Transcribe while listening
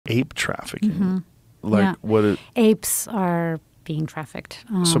ape trafficking. Mm-hmm. Like Yeah. what? Apes are being trafficked.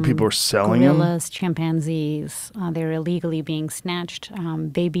 So people are selling them? Gorillas, chimpanzees, they're illegally being snatched.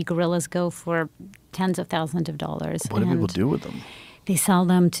 Baby gorillas go for tens of thousands of dollars. What do people and do with them? They sell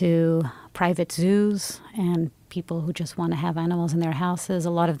them to private zoos and people who just want to have animals in their houses.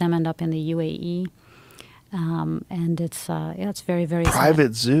 A lot of them end up in the UAE. And it's very, very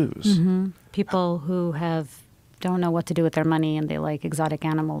Private sad. zoos? Mm-hmm. People who don't know what to do with their money and they like exotic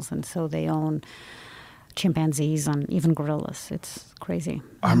animals, and so they own chimpanzees and even gorillas. It's crazy.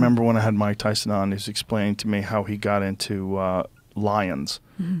 I remember when I had Mike Tyson on, he was explaining to me how he got into lions,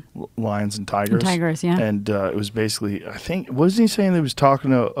 lions and tigers. And tigers, yeah. And it was basically, I think, wasn't he saying that he was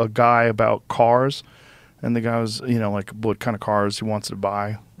talking to a guy about cars? And the guy was, like what kind of cars he wants to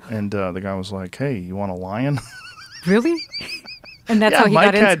buy. And the guy was like, hey, you want a lion? Really? And that's Yeah, how he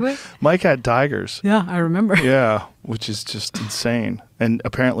got into it? Mike had tigers. Yeah, I remember. Yeah, which is just insane. And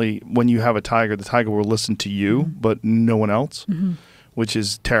apparently when you have a tiger, the tiger will listen to you, but no one else, which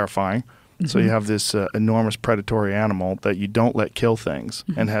is terrifying. So you have this enormous predatory animal that you don't let kill things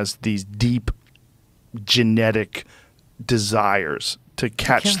and has these deep genetic desires to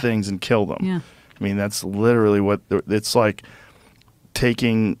catch things and kill them. Yeah. I mean, that's literally what it's like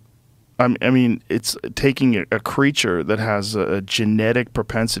taking. It's taking a creature that has a genetic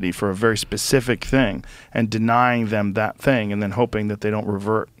propensity for a very specific thing and denying them that thing and then hoping that they don't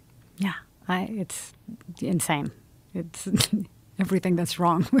revert. Yeah, it's insane. It's everything that's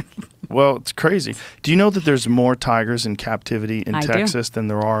wrong with Well, it's crazy. Do you know that there's more tigers in captivity in Texas than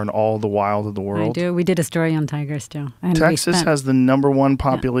there are in all the wild of the world? I do. We did a story on tigers too. And Texas has the #1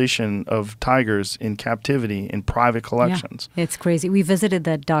 population of tigers in captivity in private collections. Yeah, it's crazy. We visited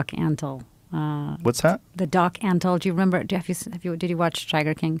the Doc Antle. What's that? The Doc Antle. Do you remember? Did you watch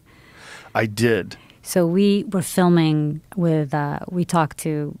Tiger King? I did. So we were filming with, we talked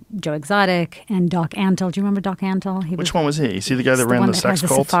to Joe Exotic and Doc Antle. Do you remember Doc Antle? Which one was he? Is he the guy that ran the sex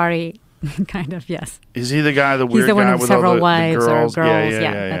cult? Safari, kind of, yes. Is he the guy, the weird He's the one guy with with several all the wives girls? or girls.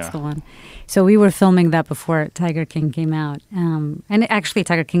 Yeah, that's the one. So we were filming that before Tiger King came out. And actually,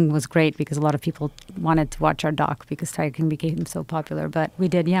 Tiger King was great because a lot of people wanted to watch our doc because Tiger King became so popular. But we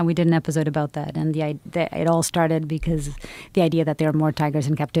did an episode about that. And it all started because the idea that there are more tigers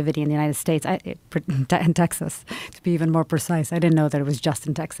in captivity in the United States, in Texas, to be even more precise. I didn't know that it was just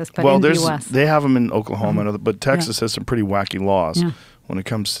in Texas, but in the U.S. They have them in Oklahoma, but Texas has some pretty wacky laws when it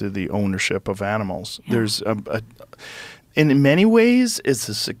comes to the ownership of animals. Yeah. There's in many ways, it's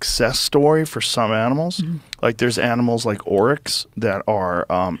a success story for some animals. Like there's animals like oryx that are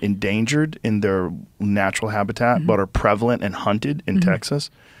endangered in their natural habitat, but are prevalent and hunted in Texas.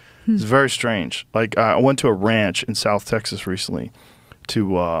 It's very strange. Like I went to a ranch in South Texas recently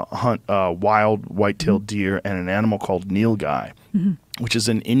to hunt wild white-tailed deer and an animal called nilgai, which is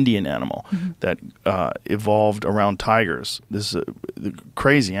an Indian animal that evolved around tigers. This is a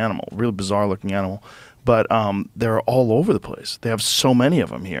crazy animal, really bizarre-looking animal. But they're all over the place. They have so many of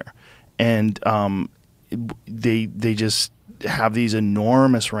them here. And they just have these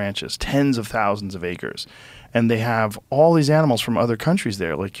enormous ranches, tens of thousands of acres. And they have all these animals from other countries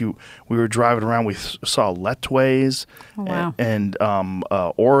there. Like we were driving around, we saw letways and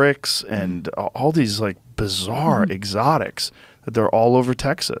oryx and all these like bizarre exotics that they're all over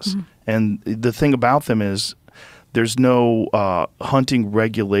Texas. And the thing about them is there's no hunting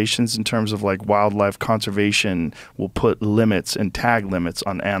regulations in terms of like wildlife conservation will put limits and tag limits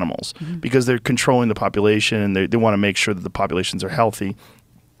on animals because they're controlling the population and they want to make sure that the populations are healthy.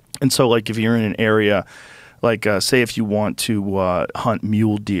 And so like if you're in an area, like say if you want to hunt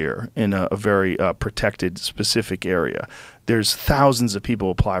mule deer in a very protected specific area, there's thousands of people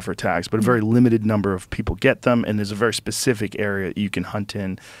apply for tags, but a very limited number of people get them, and there's a very specific area you can hunt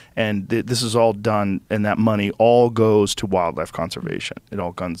in. And this is all done, and that money all goes to wildlife conservation. It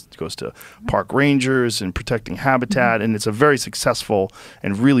all goes to park rangers and protecting habitat, and it's a very successful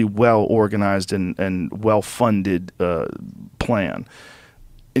and really well-organized and well-funded plan.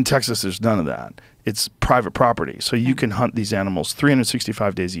 In Texas, there's none of that. It's private property, so you can hunt these animals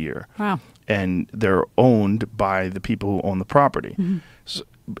 365 days a year. Wow. And they're owned by the people who own the property. So,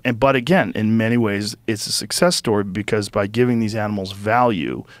 but again, in many ways, it's a success story because by giving these animals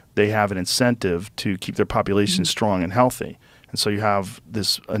value, they have an incentive to keep their population strong and healthy. And so you have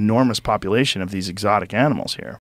this enormous population of these exotic animals here.